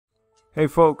Hey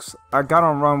folks, I got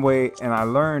on Runway and I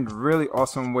learned really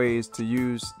awesome ways to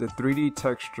use the 3D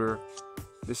texture.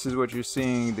 This is what you're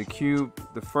seeing, the cube.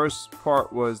 The first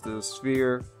part was the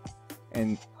sphere,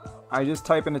 and I just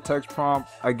type in the text prompt.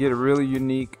 I get a really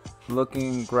unique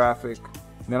looking graphic.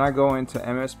 Then I go into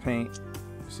MS Paint,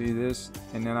 see this,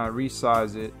 and then I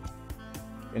resize it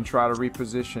and try to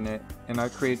reposition it, and I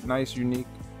create nice unique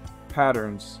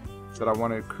patterns that I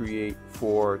want to create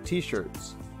for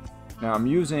t-shirts. Now I'm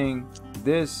using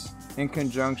this in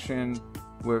conjunction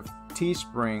with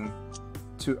Teespring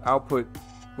to output,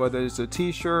 whether it's a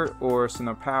t-shirt or it's an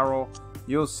apparel.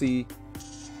 You'll see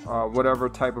whatever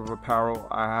type of apparel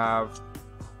I have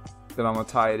that I'm gonna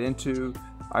tie it into.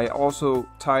 I also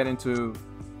tie it into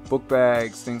book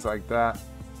bags, things like that.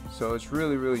 So it's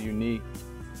really unique.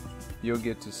 You'll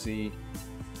get to see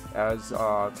as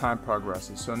time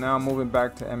progresses. So now I'm moving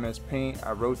back to MS Paint.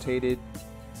 I rotated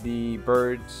the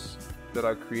birds that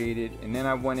I created, and then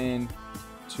I went in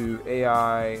to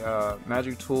AI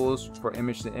magic tools for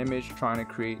image to image, trying to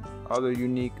create other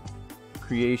unique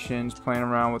creations, playing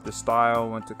around with the style.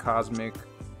 Went to cosmic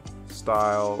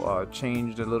style,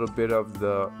 changed a little bit of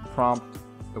the prompt,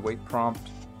 the weight prompt,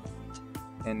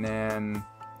 and then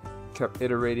kept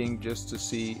iterating just to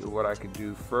see what I could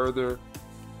do further.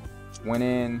 Went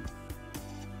in,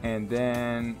 and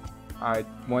then I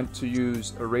went to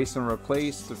use erase and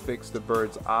replace to fix the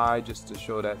bird's eye, just to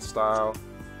show that style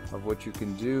of what you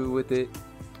can do with it.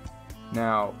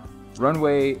 Now,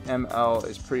 RunwayML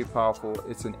is pretty powerful.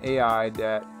 It's an AI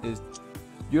that is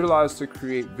utilized to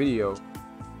create video,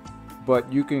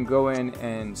 but you can go in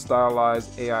and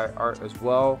stylize AI art as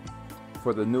well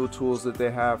for the new tools that they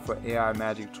have for AI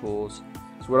magic tools.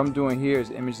 So what I'm doing here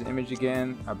is image to image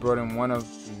again. I brought in one of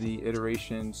the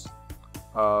iterations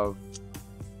of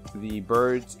the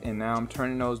birds, and now I'm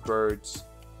turning those birds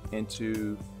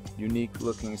into unique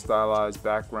looking stylized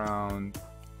background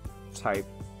type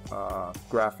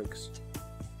graphics,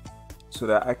 so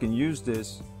that I can use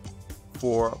this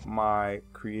for my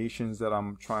creations that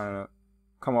I'm trying to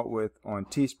come up with on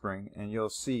Teespring. And you'll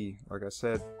see, like I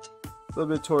said, a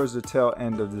little bit towards the tail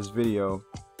end of this video.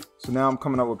 So now I'm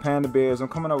coming up with panda bears. I'm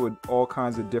coming up with all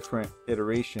kinds of different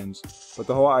iterations, but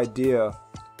the whole idea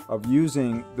of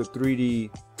using the 3D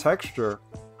texture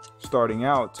starting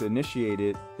out to initiate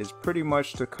it is pretty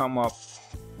much to come up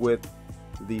with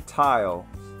the tile,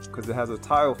 because it has a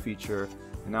tile feature,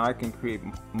 and now I can create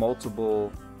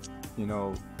multiple,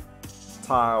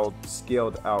 tiled,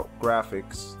 scaled out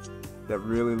graphics that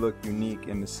really look unique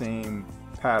in the same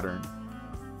pattern.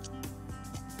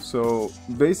 So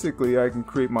basically I can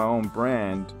create my own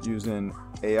brand using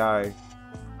AI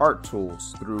art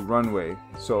tools through Runway.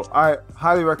 So I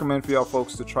highly recommend for y'all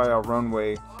folks to try out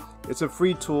Runway. It's a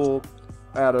free tool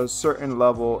at a certain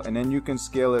level, and then you can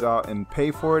scale it out and pay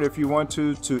for it if you want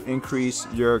to increase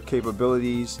your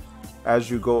capabilities as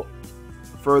you go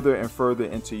further and further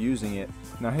into using it.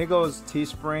 Now here goes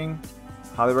Teespring.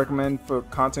 Highly recommend for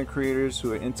content creators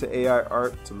who are into AI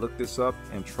art to look this up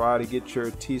and try to get your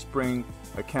Teespring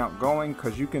account going,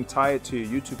 because you can tie it to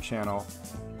your YouTube channel,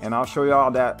 and I'll show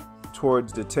y'all that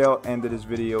towards the tail end of this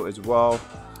video as well.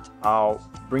 I'll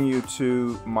bring you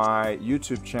to my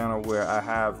YouTube channel where I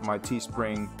have my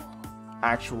Teespring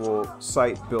actual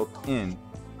site built in.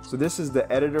 So this is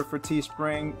the editor for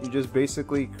Teespring. You just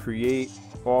basically create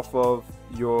off of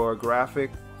your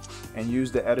graphic and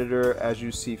use the editor as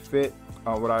you see fit.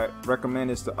 What I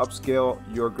recommend is to upscale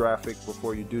your graphic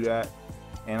before you do that,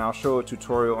 and I'll show a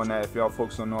tutorial on that if y'all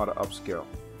folks don't know how to upscale.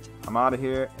 I'm out of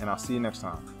here, and I'll see you next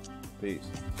time. Peace.